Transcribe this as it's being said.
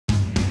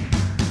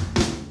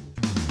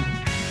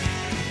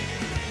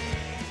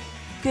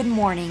Good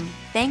morning.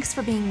 Thanks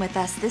for being with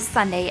us this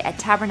Sunday at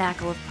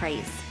Tabernacle of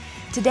Praise.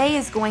 Today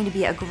is going to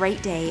be a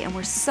great day, and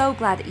we're so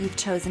glad that you've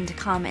chosen to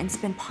come and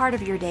spend part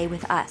of your day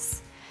with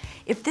us.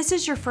 If this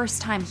is your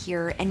first time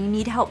here and you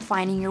need help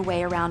finding your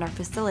way around our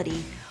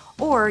facility,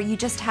 or you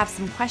just have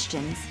some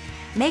questions,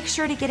 make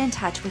sure to get in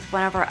touch with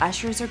one of our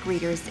ushers or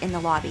greeters in the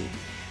lobby.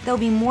 They'll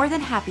be more than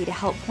happy to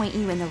help point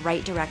you in the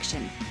right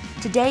direction.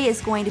 Today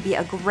is going to be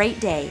a great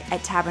day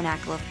at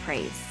Tabernacle of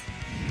Praise.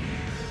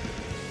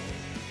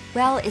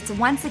 Well, it's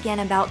once again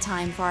about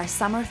time for our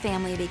Summer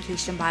Family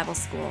Vacation Bible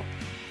School.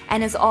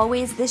 And as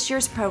always, this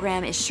year's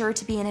program is sure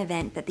to be an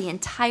event that the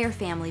entire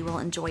family will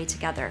enjoy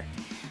together.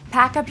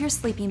 Pack up your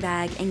sleeping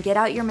bag and get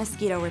out your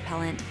mosquito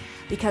repellent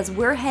because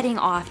we're heading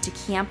off to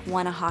Camp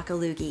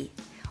Wanahakalugi.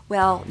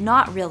 Well,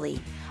 not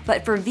really,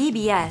 but for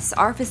VBS,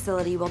 our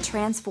facility will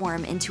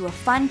transform into a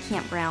fun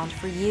campground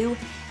for you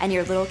and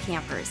your little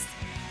campers.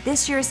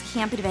 This year's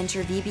Camp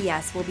Adventure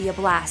VBS will be a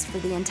blast for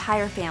the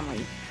entire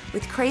family,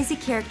 with crazy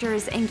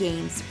characters and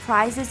games,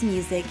 prizes,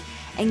 music,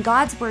 and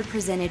God's Word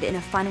presented in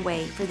a fun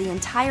way for the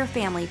entire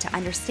family to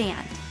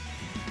understand.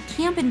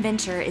 Camp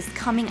Adventure is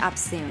coming up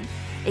soon.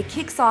 It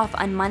kicks off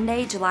on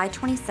Monday, July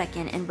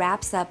 22nd and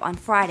wraps up on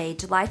Friday,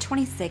 July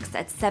 26th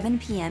at 7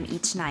 p.m.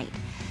 each night.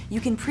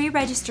 You can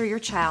pre-register your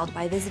child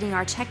by visiting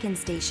our check-in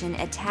station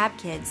at Tab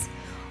Kids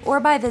or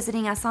by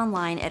visiting us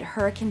online at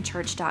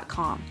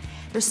hurricanechurch.com.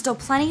 There's still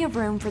plenty of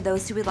room for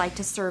those who would like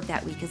to serve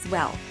that week as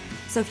well.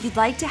 So if you'd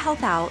like to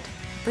help out,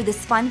 for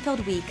this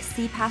fun-filled week,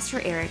 see Pastor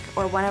Eric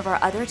or one of our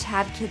other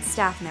Tab Kids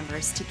staff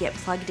members to get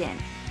plugged in.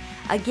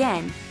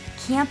 Again,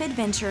 Camp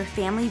Adventure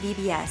Family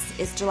VBS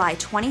is July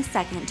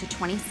 22nd to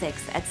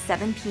 26th at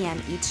 7 p.m.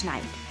 each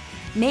night.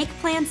 Make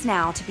plans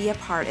now to be a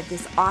part of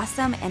this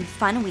awesome and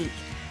fun week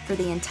for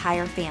the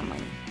entire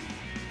family.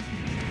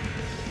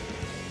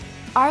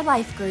 Our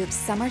Life Group's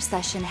summer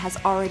session has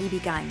already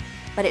begun,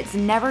 but it's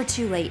never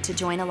too late to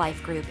join a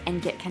life group and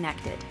get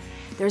connected.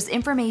 There's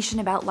information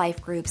about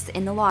life groups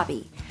in the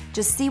lobby.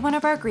 Just see one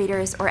of our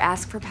greeters or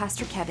ask for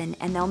Pastor Kevin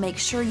and they'll make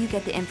sure you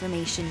get the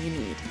information you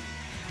need.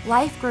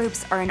 Life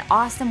groups are an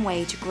awesome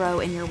way to grow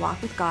in your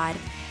walk with God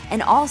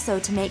and also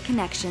to make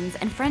connections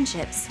and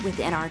friendships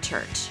within our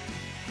church.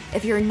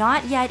 If you're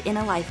not yet in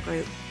a life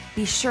group,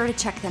 be sure to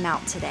check them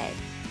out today.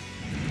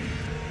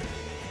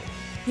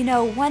 You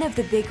know, one of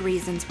the big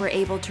reasons we're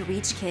able to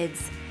reach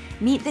kids,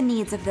 meet the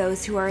needs of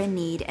those who are in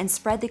need, and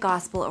spread the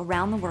gospel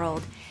around the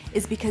world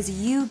is because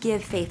you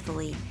give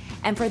faithfully,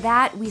 and for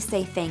that we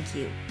say thank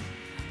you.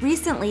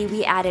 Recently,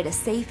 we added a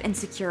safe and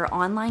secure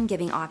online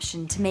giving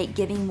option to make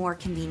giving more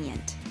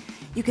convenient.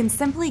 You can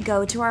simply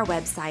go to our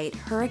website,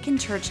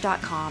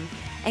 hurricanechurch.com,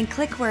 and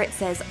click where it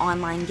says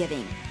Online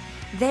Giving.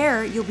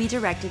 There, you'll be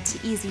directed to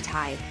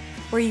EasyTithe,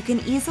 where you can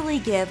easily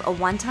give a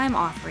one-time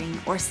offering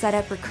or set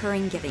up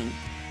recurring giving.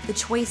 The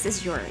choice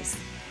is yours.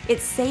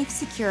 It's safe,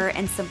 secure,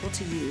 and simple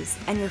to use,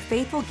 and your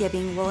faithful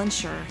giving will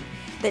ensure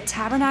that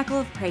Tabernacle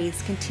of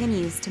Praise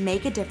continues to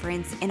make a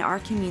difference in our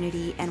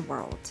community and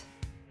world.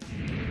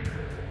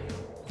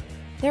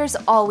 There's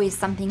always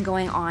something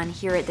going on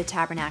here at the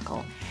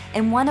Tabernacle,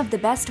 and one of the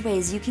best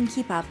ways you can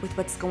keep up with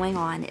what's going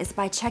on is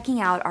by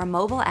checking out our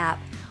mobile app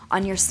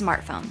on your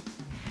smartphone.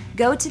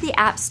 Go to the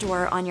App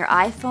Store on your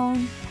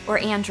iPhone or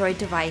Android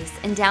device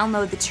and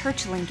download the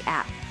ChurchLink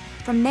app.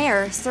 From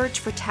there, search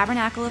for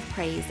Tabernacle of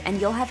Praise and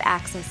you'll have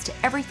access to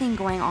everything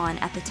going on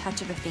at the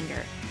touch of a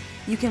finger.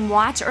 You can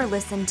watch or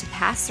listen to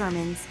past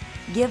sermons,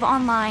 give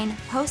online,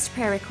 post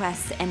prayer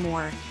requests, and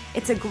more.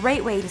 It's a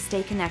great way to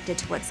stay connected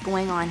to what's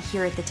going on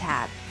here at the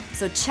Tab,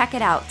 so check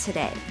it out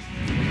today.